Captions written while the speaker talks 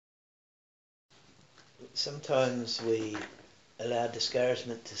sometimes we allow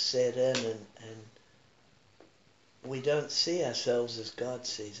discouragement to set in and we don't see ourselves as God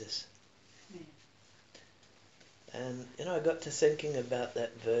sees us. And, I got to thinking about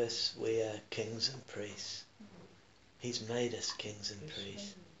that verse, we are kings and priests. He's made us kings and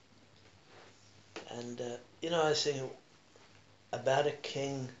priests. And, I was thinking about a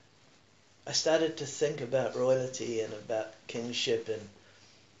king. I started to think about royalty and about kingship and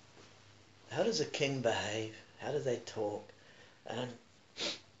how does a king behave? How do they talk? And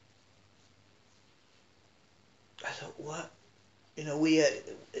I thought, what?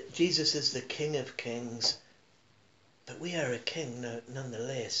 Jesus is the King of Kings, but we are a king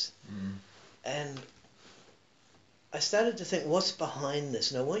nonetheless. And I started to think, what's behind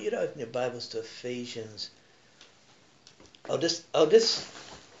this? And I want you to open your Bibles to Ephesians. I'll just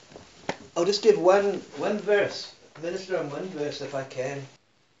give one verse, minister on one verse if I can.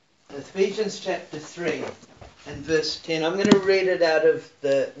 Ephesians chapter 3 and verse 10. I'm going to read it out of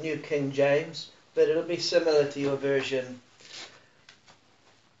the New King James, but it'll be similar to your version.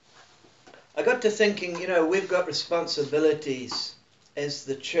 I got to thinking, we've got responsibilities as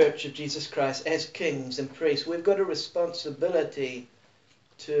the Church of Jesus Christ, as kings and priests. We've got a responsibility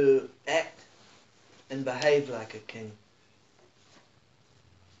to act and behave like a king.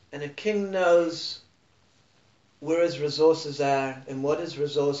 And a king knows where his resources are and what his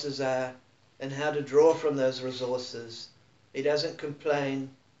resources are and how to draw from those resources. He doesn't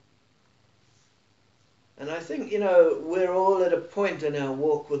complain. And I think, we're all at a point in our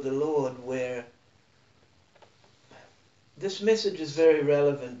walk with the Lord where this message is very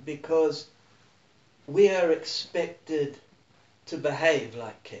relevant because we are expected to behave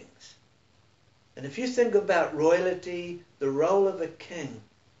like kings. And if you think about royalty, the role of a king,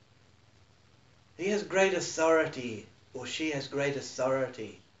 he has great authority, or she has great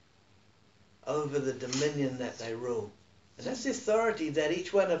authority over the dominion that they rule. And that's the authority that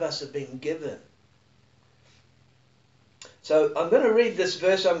each one of us have been given. So I'm going to read this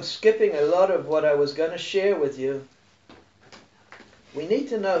verse. I'm skipping a lot of what I was going to share with you. We need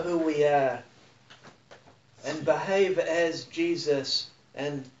to know who we are and behave as Jesus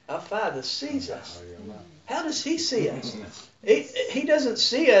and our Father sees us. How does He see us? He doesn't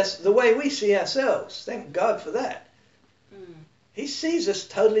see us the way we see ourselves. Thank God for that. He sees us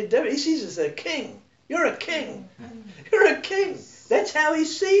totally different. He sees us as a king. You're a king. You're a king. That's how He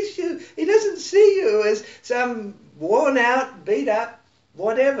sees you. He doesn't see you as some worn out, beat up,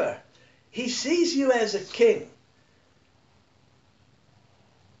 whatever. He sees you as a king.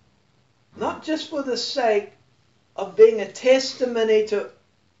 Not just for the sake of being a testimony to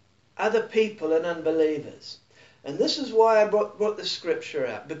other people and unbelievers. And this is why I brought the scripture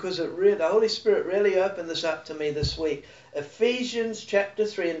out, because the Holy Spirit really opened this up to me this week. Ephesians chapter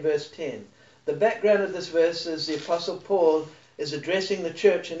 3 and verse 10. The background of this verse is the Apostle Paul is addressing the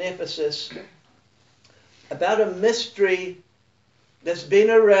church in Ephesus about a mystery that's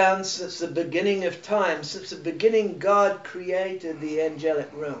been around since the beginning of time. Since the beginning, God created the angelic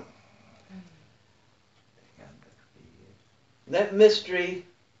realm. That mystery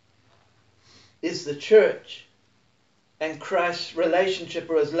is the church and Christ's relationship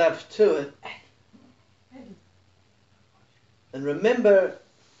or His love to it. And remember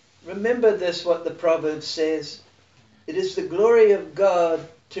this, what the Proverbs says. It is the glory of God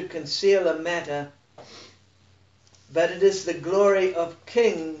to conceal a matter, but it is the glory of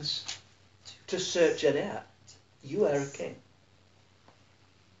kings to search it out. You are a king.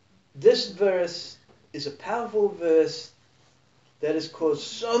 This verse is a powerful verse that has caused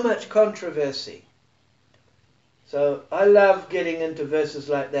so much controversy. So I love getting into verses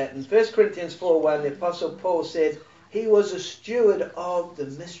like that. In 1 Corinthians 4:1, the Apostle Paul said, he was a steward of the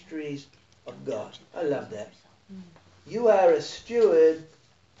mysteries of God. I love that. You are a steward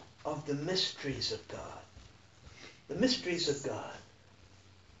of the mysteries of God. The mysteries of God.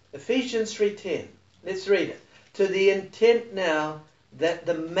 Ephesians 3:10. Let's read it. To the intent now that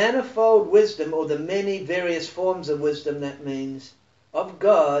the manifold wisdom, or the many various forms of wisdom, that means, of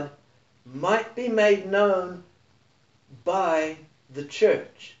God, might be made known by the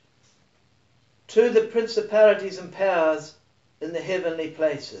church to the principalities and powers in the heavenly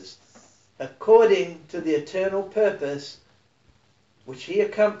places, according to the eternal purpose which He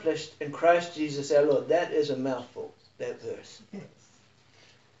accomplished in Christ Jesus our Lord. That is a mouthful, that verse.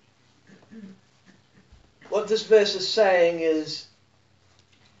 What this verse is saying is,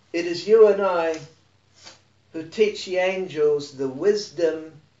 it is you and I who teach the angels the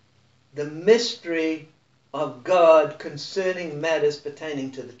wisdom, the mystery of God concerning matters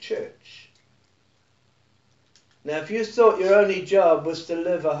pertaining to the church. Now, if you thought your only job was to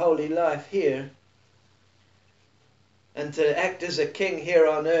live a holy life here, and to act as a king here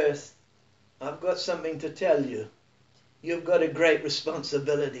on earth, I've got something to tell you. You've got a great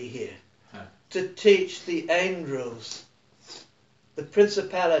responsibility here. To teach the angels, the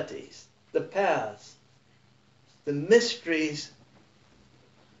principalities, the powers, the mysteries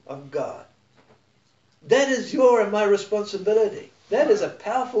of God. That is your and my responsibility. That is a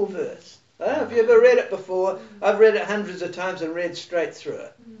powerful verse. I don't know if you've ever read it before. I've read it hundreds of times and read straight through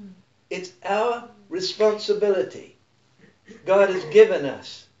it. It's our responsibility. God has given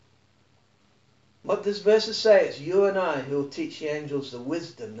us. What this verse is saying, it's you and I who will teach the angels the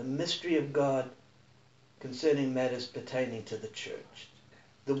wisdom, the mystery of God concerning matters pertaining to the church.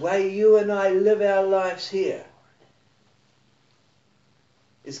 The way you and I live our lives here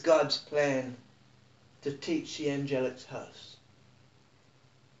is God's plan to teach the angelic host.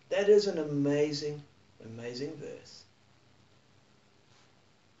 That is an amazing, amazing verse.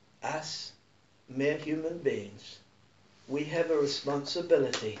 Us, mere human beings, we have a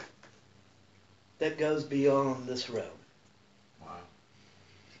responsibility that goes beyond this realm. Wow.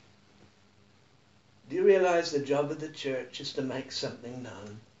 Do you realize the job of the church is to make something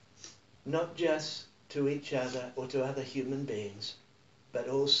known? Not just to each other or to other human beings, but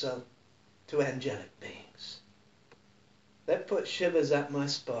also to angelic beings. That puts shivers up my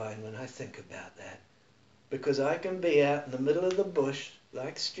spine when I think about that. Because I can be out in the middle of the bush,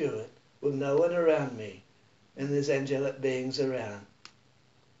 like Stuart, with no one around me, and there's angelic beings around.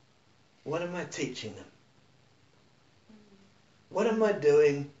 What am I teaching them? What am I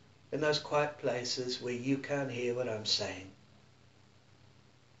doing in those quiet places where you can't hear what I'm saying?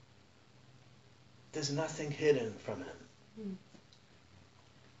 There's nothing hidden from him.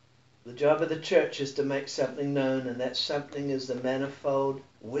 The job of the church is to make something known, and that something is the manifold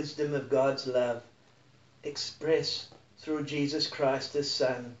wisdom of God's love expressed through Jesus Christ, his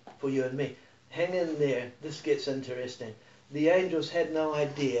Son, for you and me. Hang in there. This gets interesting. The angels had no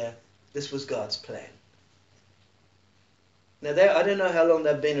idea this was God's plan. Now, I don't know how long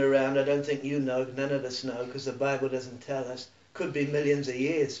they've been around. I don't think you know. None of us know, because the Bible doesn't tell us. Could be millions of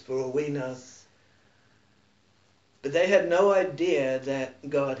years, for all we know. But they had no idea that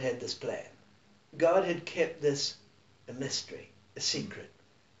God had this plan. God had kept this a mystery, a secret.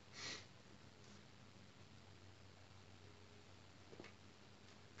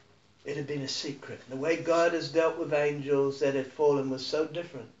 It had been a secret. The way God has dealt with angels that had fallen was so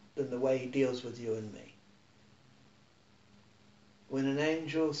different than the way he deals with you and me. When an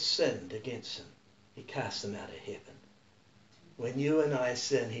angel sinned against him, he cast them out of heaven. When you and I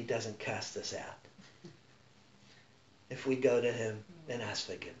sin, he doesn't cast us out. If we go to him and ask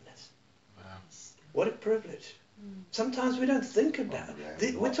forgiveness. Wow. What a privilege. Sometimes we don't think about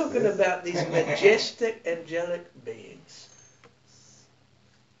it. We're talking about these majestic angelic beings.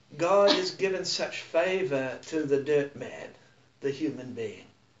 God has given such favor to the dirt man, the human being.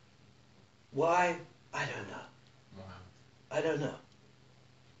 Why? I don't know. Wow. I don't know.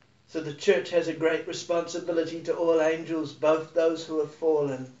 So the church has a great responsibility to all angels, both those who have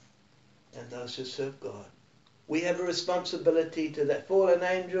fallen and those who serve God. We have a responsibility to the fallen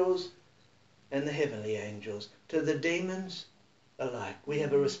angels and the heavenly angels, to the demons alike. We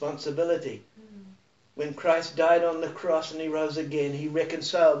have a responsibility. When Christ died on the cross and he rose again, he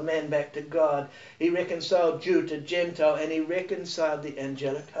reconciled man back to God. He reconciled Jew to Gentile, and he reconciled the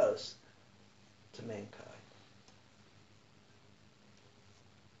angelic host to mankind.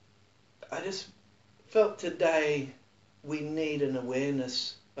 I just felt today we need an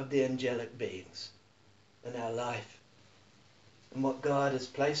awareness of the angelic beings in our life and what God has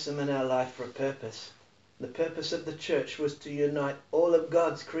placed them in our life for a purpose. The purpose of the church was to unite all of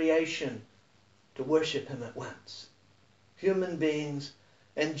God's creation to worship him at once. Human beings,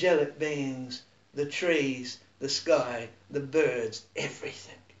 angelic beings, the trees, the sky, the birds,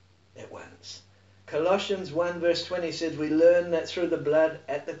 everything at once. Colossians 1 verse 20 says, we learn that through the blood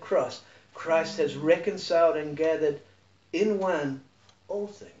at the cross, Christ has reconciled and gathered in one all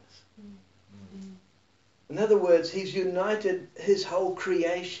things. In other words, he's united his whole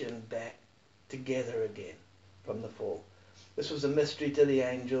creation back together again from the fall. This was a mystery to the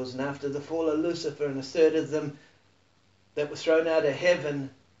angels, and after the fall of Lucifer and a third of them that were thrown out of heaven,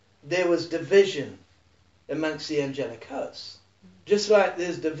 there was division amongst the angelic hosts. Just like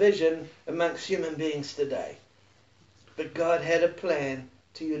there's division amongst human beings today. But God had a plan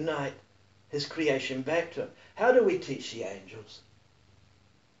to unite his creation back to him. How do we teach the angels?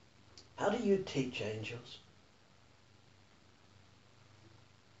 How do you teach angels?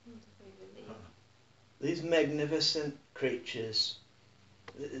 These magnificent creatures,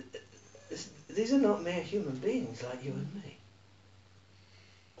 these are not mere human beings like you and me.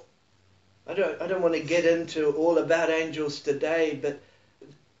 I don't want to get into all about angels today, but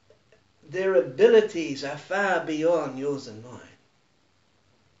their abilities are far beyond yours and mine.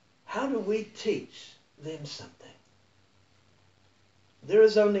 How do we teach them something? There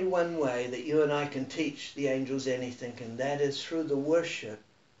is only one way that you and I can teach the angels anything, and that is through the worship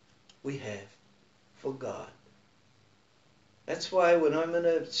we have for God. That's why when I'm in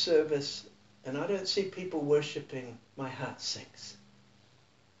a service and I don't see people worshiping, my heart sinks.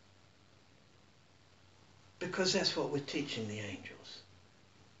 Because that's what we're teaching the angels.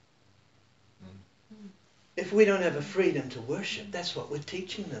 If we don't have a freedom to worship, that's what we're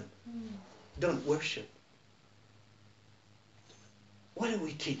teaching them. Don't worship. What are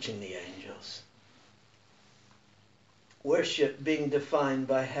we teaching the angels? Worship being defined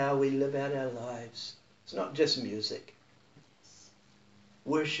by how we live out our lives. It's not just music.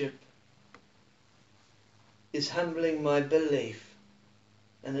 Worship is humbling my belief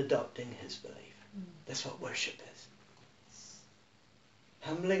and adopting his belief. That's what worship is.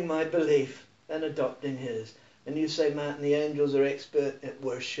 Humbling my belief and adopting his. And you say, Martin, the angels are expert at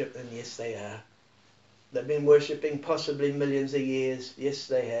worship, and yes they are. They've been worshipping possibly millions of years. Yes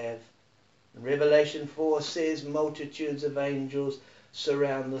they have. Revelation 4 says multitudes of angels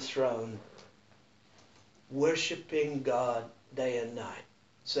surround the throne, worshipping God day and night,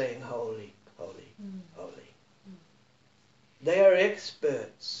 saying holy, holy, holy. They are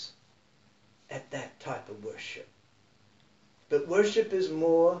experts at that type of worship. But worship is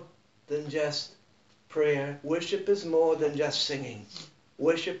more than just prayer. Worship is more than just singing.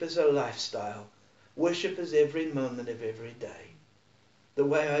 Worship is a lifestyle. Worship is every moment of every day. The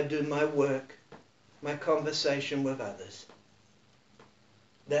way I do my work, my conversation with others.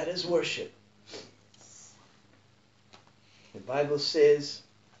 That is worship. The Bible says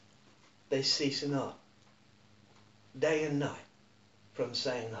they cease not, day and night, from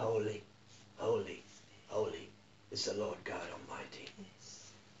saying holy, holy, holy is the Lord God Almighty.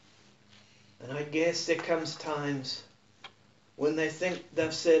 And I guess there comes times when they think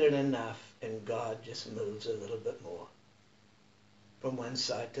they've said it enough and God just moves a little bit more from one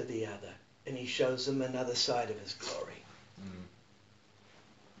side to the other, and he shows them another side of his glory.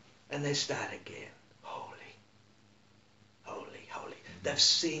 And they start again. Holy, holy, holy. They've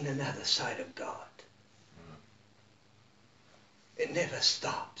seen another side of God. It never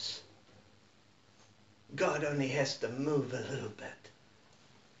stops. God only has to move a little bit,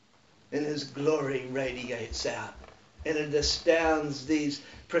 and his glory radiates out, and it astounds these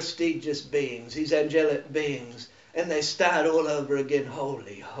prestigious beings, these angelic beings, and they start all over again.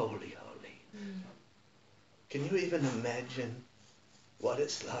 Holy, holy, holy. Can you even imagine what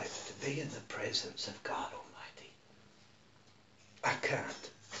it's like to be in the presence of God Almighty? I can't.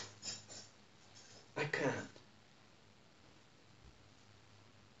 I can't.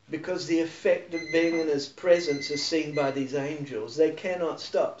 Because the effect of being in his presence is seen by these angels. They cannot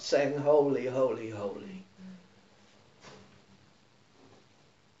stop saying holy, holy, holy.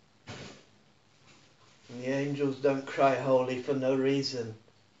 And the angels don't cry holy for no reason.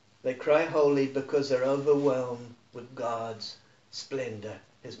 They cry holy because they're overwhelmed with God's splendor,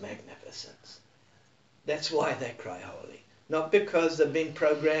 his magnificence. That's why they cry holy. Not because they've been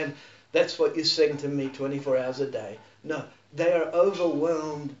programmed, that's what you sing to me 24 hours a day. No, they are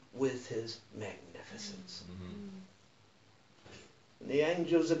overwhelmed with his magnificence. And the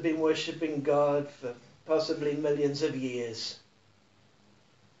angels have been worshipping God for possibly millions of years.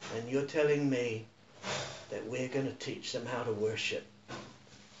 And you're telling me that we're going to teach them how to worship.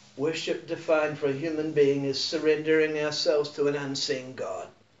 Worship defined for a human being is surrendering ourselves to an unseen God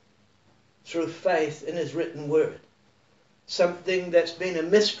through faith in his written word. Something that's been a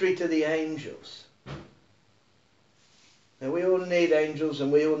mystery to the angels. Now we all need angels,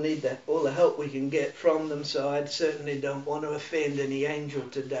 and we all need all the help we can get from them, so I certainly don't want to offend any angel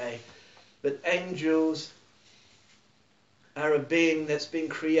today. But angels are a being that's been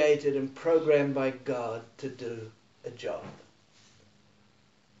created and programmed by God to do a job.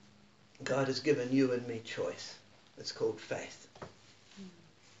 God has given you and me choice. It's called faith.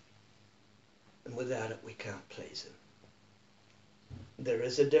 And without it we can't please him. There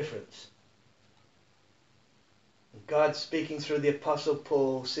is a difference. God, speaking through the Apostle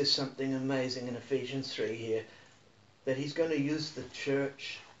Paul, says something amazing in Ephesians 3 here, that he's going to use the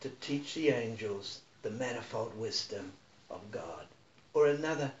church to teach the angels the manifold wisdom of God, or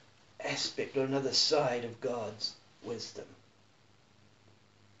another aspect or another side of God's wisdom.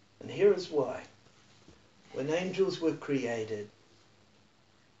 And here is why. When angels were created,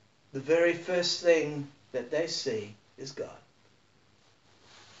 the very first thing that they see is God.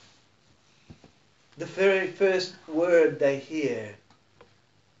 The very first word they hear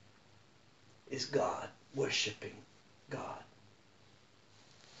is God, worshipping God.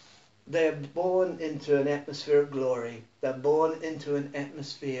 They are born into an atmosphere of glory. They're born into an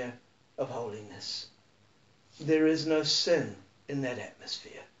atmosphere of holiness. There is no sin in that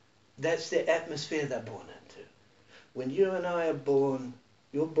atmosphere. That's the atmosphere they're born into. When you and I are born,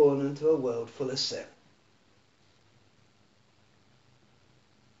 you're born into a world full of sin.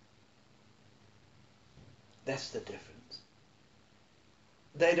 That's the difference.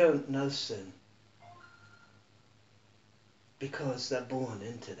 They don't know sin because they're born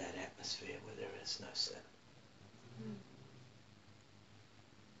into that atmosphere where there is no sin.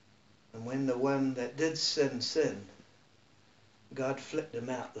 And when the one that did sin sinned, God flipped him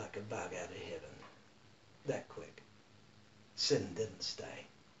out like a bug out of heaven. That quick. Sin didn't stay.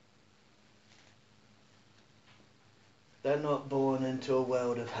 They're not born into a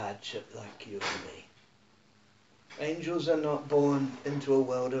world of hardship like you and me. Angels are not born into a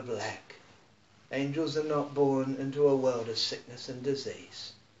world of lack. Angels are not born into a world of sickness and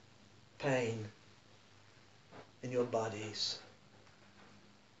disease, pain in your bodies.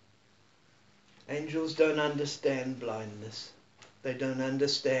 Angels don't understand blindness. They don't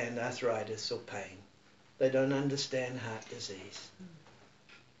understand arthritis or pain. They don't understand heart disease.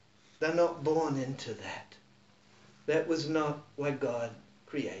 They're not born into that. That was not why God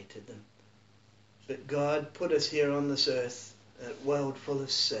created them. But God put us here on this earth, a world full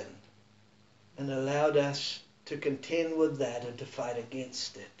of sin, and allowed us to contend with that and to fight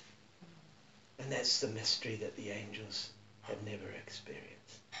against it. And that's the mystery that the angels have never experienced.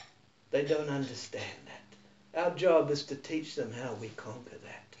 They don't understand that. Our job is to teach them how we conquer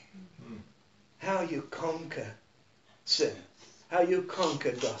that. How you conquer sin. How you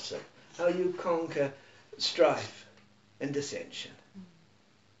conquer gossip. How you conquer strife and dissension.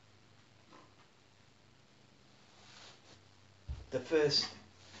 The first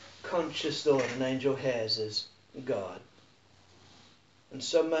conscious thought an angel has is God. And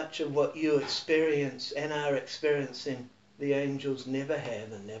so much of what you experience and are experiencing, the angels never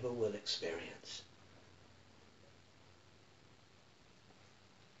have and never will experience.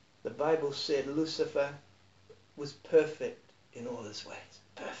 The Bible said Lucifer was perfect in all his ways.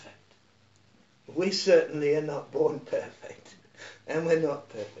 Perfect. We certainly are not born perfect. And we're not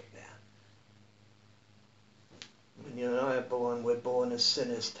perfect now. When you and I are born, we're born as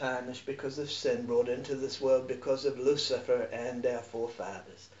sinners, tarnished because of sin, brought into this world because of Lucifer and our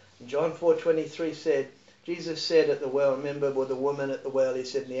forefathers. And John 4:23 said, Jesus said at the well, remember with the woman at the well, he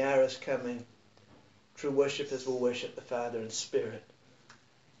said, the hour is coming. True worshippers will worship the Father in spirit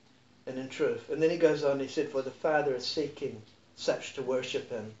and in truth. And then he goes on, he said, for the Father is seeking such to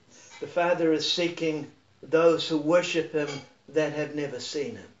worship him. The Father is seeking those who worship him that have never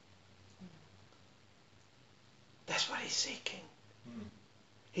seen him. That's what he's seeking.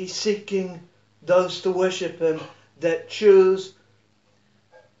 He's seeking those to worship him that choose,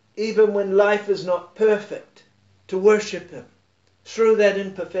 even when life is not perfect, to worship him through that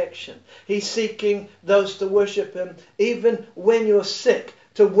imperfection. He's seeking those to worship him even when you're sick,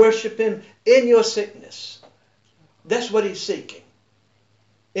 to worship him in your sickness. That's what he's seeking.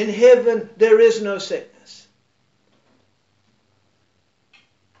 In heaven, there is no sickness.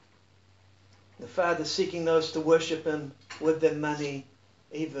 The Father's seeking those to worship him with their money,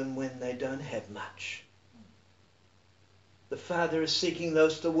 even when they don't have much. The Father is seeking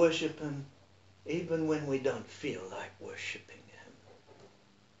those to worship him, even when we don't feel like worshiping him.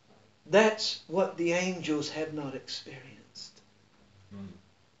 That's what the angels have not experienced.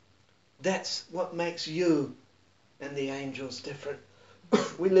 That's what makes you and the angels different.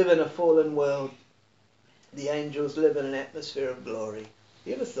 We live in a fallen world. The angels live in an atmosphere of glory.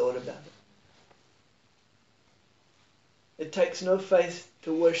 You ever thought about it? It takes no faith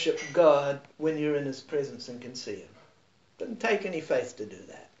to worship God when you're in his presence and can see him. It doesn't take any faith to do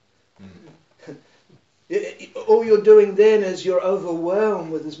that. All you're doing then is you're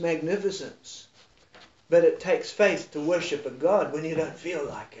overwhelmed with his magnificence. But it takes faith to worship a God when you don't feel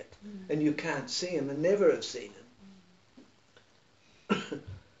like it and you can't see him and never have seen him.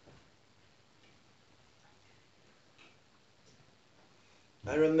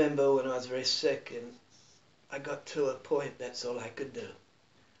 I remember when I was very sick and I got to a point that's all I could do.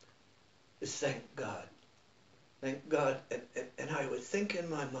 Is thank God. Thank God. And I would think in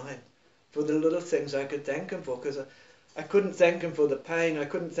my mind for the little things I could thank him for, because I couldn't thank him for the pain. I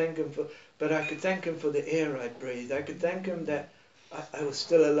couldn't thank him for, but I could thank him for the air I breathed. I could thank him that I was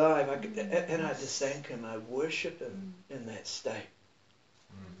still alive. And I just thank him. I worship him in that state.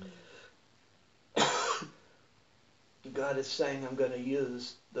 God is saying, I'm going to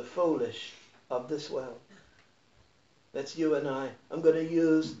use the foolish of this world. That's you and I. I'm going to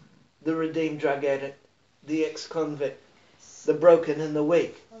use the redeemed drug addict, the ex-convict, the broken and the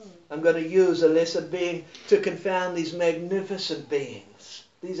weak. I'm going to use a lesser being to confound these magnificent beings,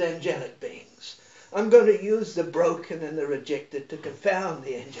 these angelic beings. I'm going to use the broken and the rejected to confound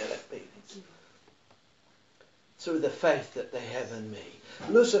the angelic beings through the faith that they have in me.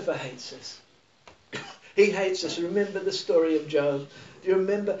 Lucifer hates us. He hates us. Remember the story of Job. Do you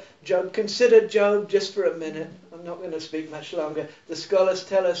remember Job? Consider Job just for a minute. I'm not going to speak much longer. The scholars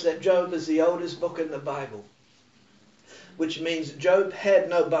tell us that Job is the oldest book in the Bible, which means Job had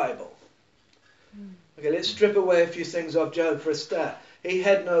no Bible. Okay, let's strip away a few things off Job for a start. He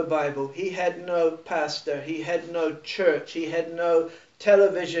had no Bible. He had no pastor. He had no church. He had no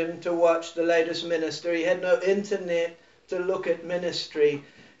television to watch the latest minister. He had no internet to look at ministry.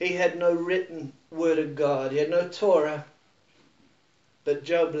 He had no written word of God. He had no Torah. But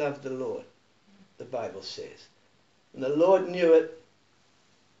Job loved the Lord, the Bible says. And the Lord knew it.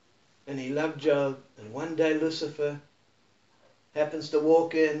 And he loved Job. And one day Lucifer happens to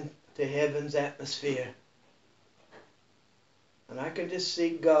walk in to heaven's atmosphere. And I can just see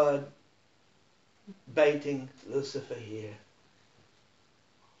God baiting Lucifer here.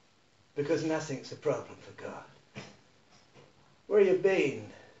 Because nothing's a problem for God. Where you been?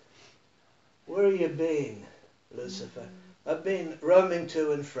 Where you been, Lucifer? I've been roaming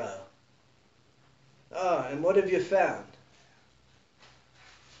to and fro. Ah, and what have you found?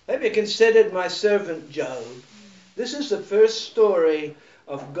 Have you considered my servant Job? This is the first story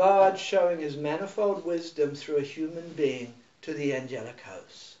of God showing his manifold wisdom through a human being to the angelic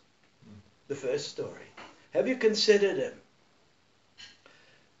hosts. The first story. Have you considered him?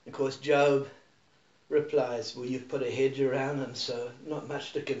 Of course, Job replies, well, you've put a hedge around him, so not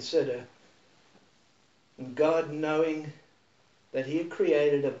much to consider. And God, knowing that he had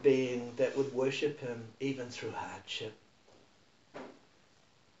created a being that would worship him even through hardship.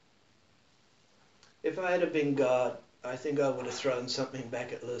 If I had been God, I think I would have thrown something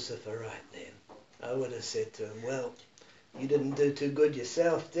back at Lucifer right then. I would have said to him, well, you didn't do too good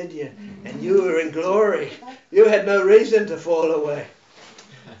yourself, did you? And you were in glory. You had no reason to fall away.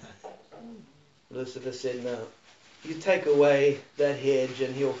 Lucifer said, no, you take away that hedge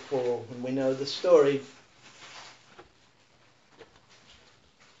and he'll fall. And we know the story.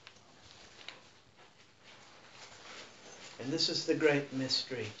 And this is the great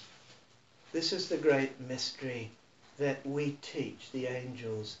mystery. This is the great mystery that we teach the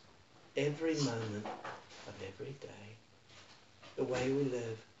angels every moment of every day. The way we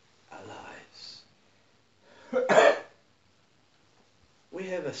live our lives. We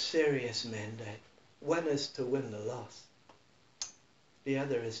have a serious mandate. One is to win the lost. The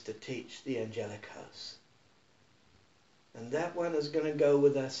other is to teach the angelic hosts. And that one is going to go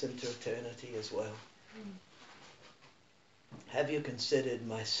with us into eternity as well. Have you considered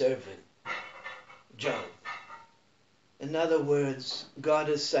my servant, Job? In other words, God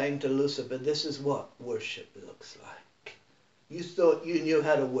is saying to Lucifer, this is what worship looks like. You thought you knew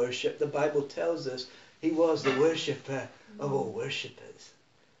how to worship. The Bible tells us he was the worshipper of all worshippers.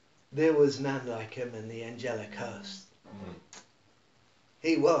 There was none like him in the angelic host.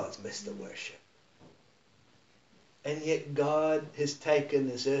 He was Mr. Worship. And yet God has taken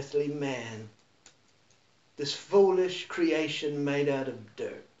this earthly man, this foolish creation made out of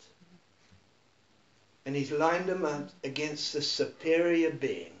dirt, and he's lined him up against the superior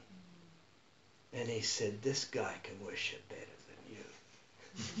being. And he said, this guy can worship better than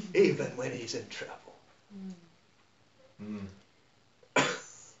you, even when he's in trouble.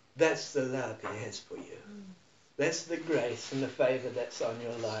 That's the love he has for you. That's the grace and the favor that's on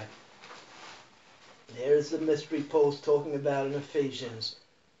your life. And here is the mystery Paul's talking about in Ephesians,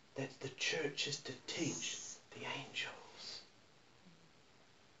 that the church is to teach the angels.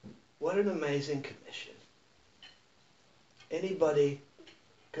 What an amazing commission. Anybody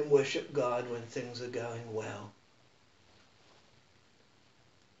can worship God when things are going well.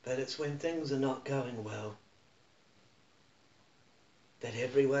 But it's when things are not going well that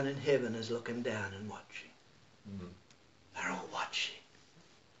everyone in heaven is looking down and watching. They're all watching.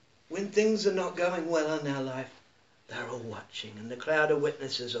 When things are not going well in our life, they're all watching. And the cloud of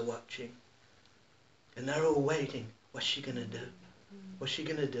witnesses are watching. And they're all waiting. What's she going to do? What's she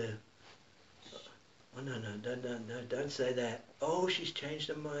going to do? Oh, no, don't say that. Oh, she's changed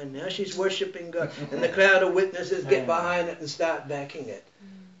her mind. Now she's worshipping God. And the cloud of witnesses get behind it and start backing it.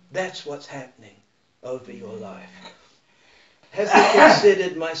 That's what's happening over your life. Have you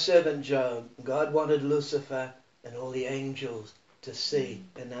considered my servant Job? God wanted Lucifer and all the angels to see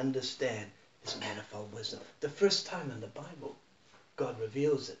and understand his manifold wisdom. The first time in the Bible, God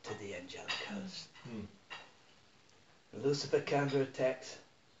reveals it to the angelic host. And Lucifer counterattacks.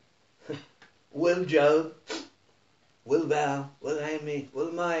 Will Job, will Val, will Amy,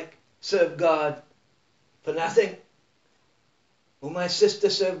 will Mike serve God for nothing? Will my sister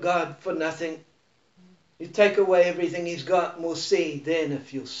serve God for nothing? You take away everything he's got and we'll see then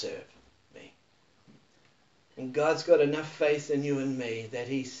if you'll serve me. And God's got enough faith in you and me that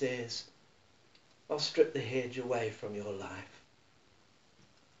he says, I'll strip the hedge away from your life.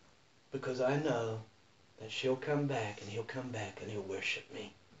 Because I know that she'll come back and he'll come back and he'll worship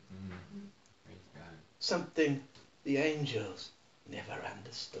me. Mm-hmm. Something the angels never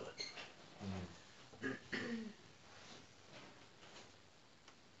understood. Mm-hmm.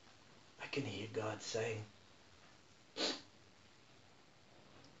 I can hear God saying, you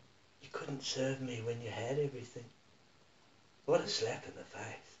couldn't serve me when you had everything. What a slap in the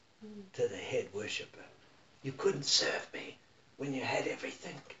face to the head worshipper. You couldn't serve me when you had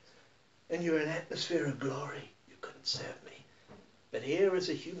everything. And you're an atmosphere of glory. You couldn't serve me. But here is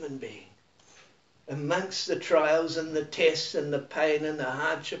a human being, amongst the trials and the tests and the pain and the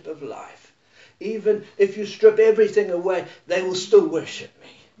hardship of life. Even if you strip everything away, they will still worship me.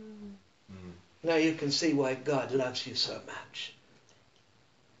 Now you can see why God loves you so much.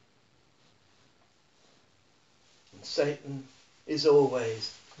 And Satan is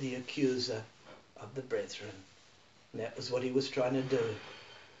always the accuser of the brethren. And that was what he was trying to do.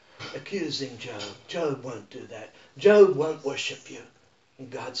 Accusing Job. Job won't do that. Job won't worship you. And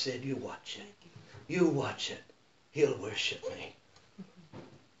God said, you watch it. You watch it. He'll worship me.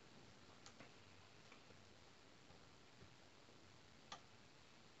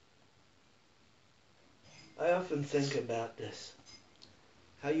 I often think about this.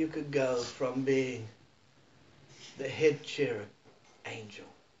 How you could go from being the head cherub angel,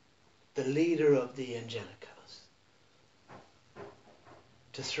 the leader of the angelicals,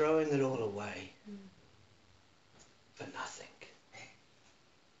 to throwing it all away for nothing.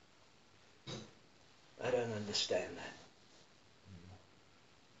 I don't understand that.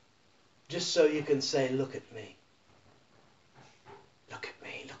 Just so you can say, look at me. Look at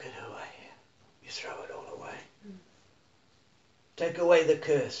me. Look at who I am. You throw it all away. Take away the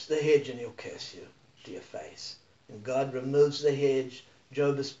curse, the hedge, and he'll curse you to your face. And God removes the hedge.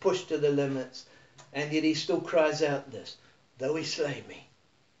 Job is pushed to the limits. And yet he still cries out this, though he slay me,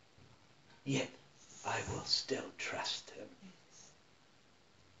 yet I will still trust him.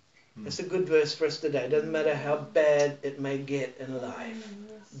 It's a good verse for us today. It doesn't matter how bad it may get in life.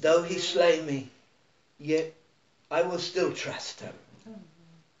 Though he slay me, yet I will still trust him.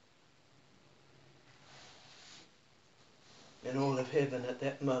 And all of heaven at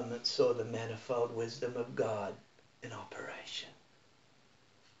that moment saw the manifold wisdom of God in operation.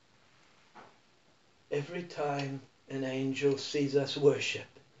 Every time an angel sees us worship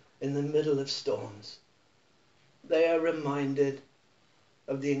in the middle of storms, they are reminded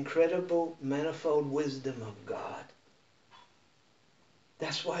of the incredible manifold wisdom of God.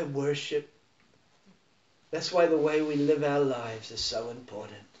 That's why worship, that's why the way we live our lives is so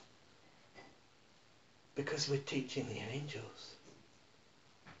important. Because we're teaching the angels.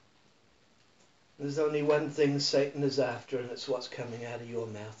 There's only one thing Satan is after, and it's what's coming out of your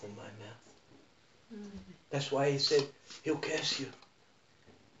mouth and my mouth. That's why he said he'll curse you.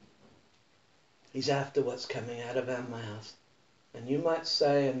 He's after what's coming out of our mouths. And you might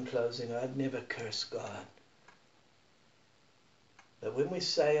say in closing, I'd never curse God. But when we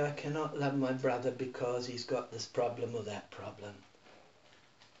say I cannot love my brother because he's got this problem or that problem,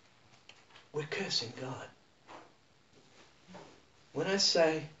 we're cursing God. When I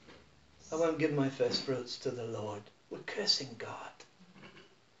say I won't give my first fruits to the Lord, we're cursing God.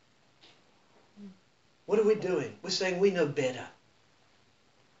 What are we doing? We're saying we know better.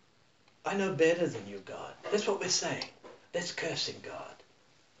 I know better than you, God. That's what we're saying. That's cursing God.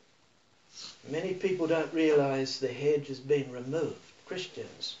 Many people don't realize the hedge has been removed.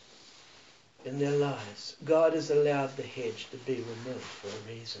 Christians, in their lives, God has allowed the hedge to be removed for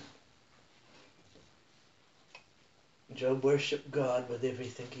a reason. Job worshipped God with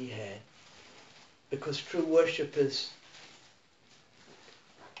everything he had, because true worship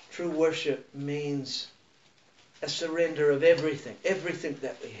means a surrender of everything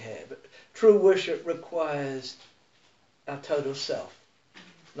that we have. True worship requires our total self,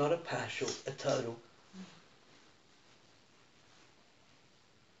 not a partial, a total.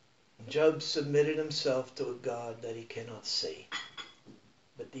 Job submitted himself to a God that he cannot see,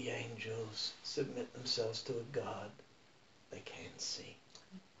 but the angels submit themselves to a God they can see.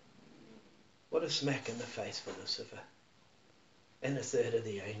 What a smack in the face for Lucifer and a third of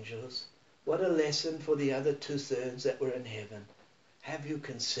the angels. What a lesson for the other 2/3 that were in heaven. Have you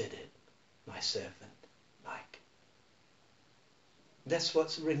considered my servant Mike? That's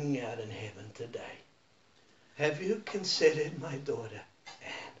what's ringing out in heaven today. Have you considered my daughter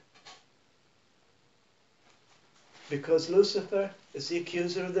Anne? Because Lucifer is the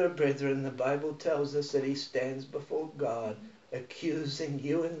accuser of their brethren, the Bible tells us that he stands before God accusing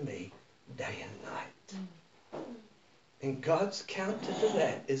you and me day and night. And God's counter to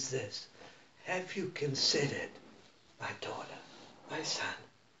that is this: have you considered my daughter, my son?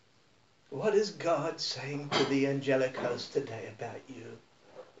 What is God saying to the angelic host today about you?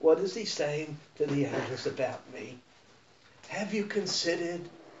 What is he saying to the angels about me? Have you considered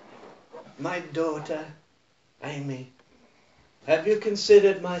my daughter Amy? Have you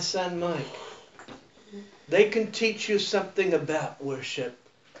considered my son Mike? They can teach you something about worship.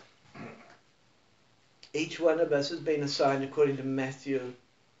 Each one of us has been assigned, according to Matthew,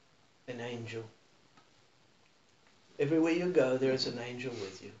 an angel. Everywhere you go, there is an angel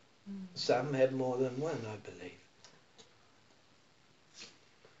with you. Some have more than one, I believe.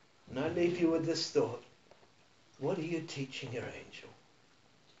 And I leave you with this thought. What are you teaching your angel?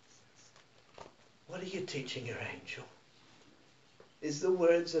 What are you teaching your angel? Is the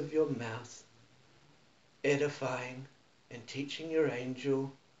words of your mouth edifying and teaching your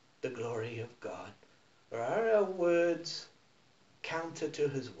angel the glory of God? Or are our words counter to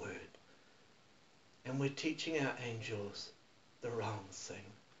his word? And we're teaching our angels the wrong thing.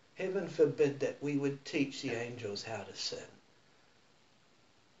 Heaven forbid that we would teach the angels how to sin.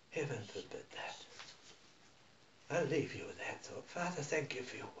 Heaven forbid that. I'll leave you with that thought. Father, thank you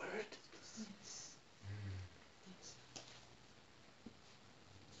for your word.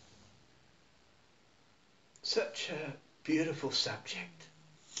 Such a beautiful subject,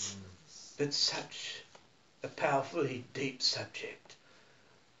 but such a powerfully deep subject.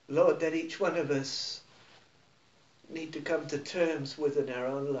 Lord, that each one of us need to come to terms with in our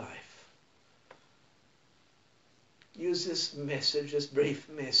own life. Use this message, this brief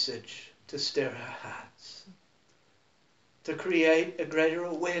message, to stir our hearts, to create a greater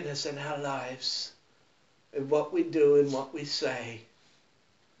awareness in our lives of what we do and what we say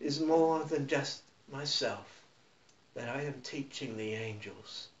is more than just myself, that I am teaching the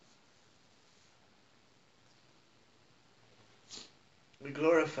angels. We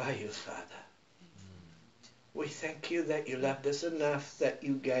glorify you, Father. We thank you that you loved us enough that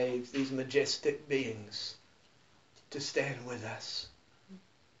you gave these majestic beings to stand with us,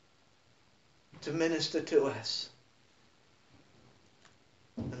 to minister to us.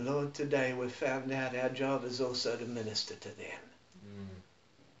 And Lord, today we've found out our job is also to minister to them.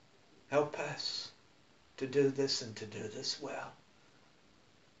 Help us to do this and to do this well.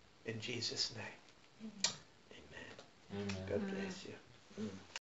 In Jesus' name. Amen. God bless you.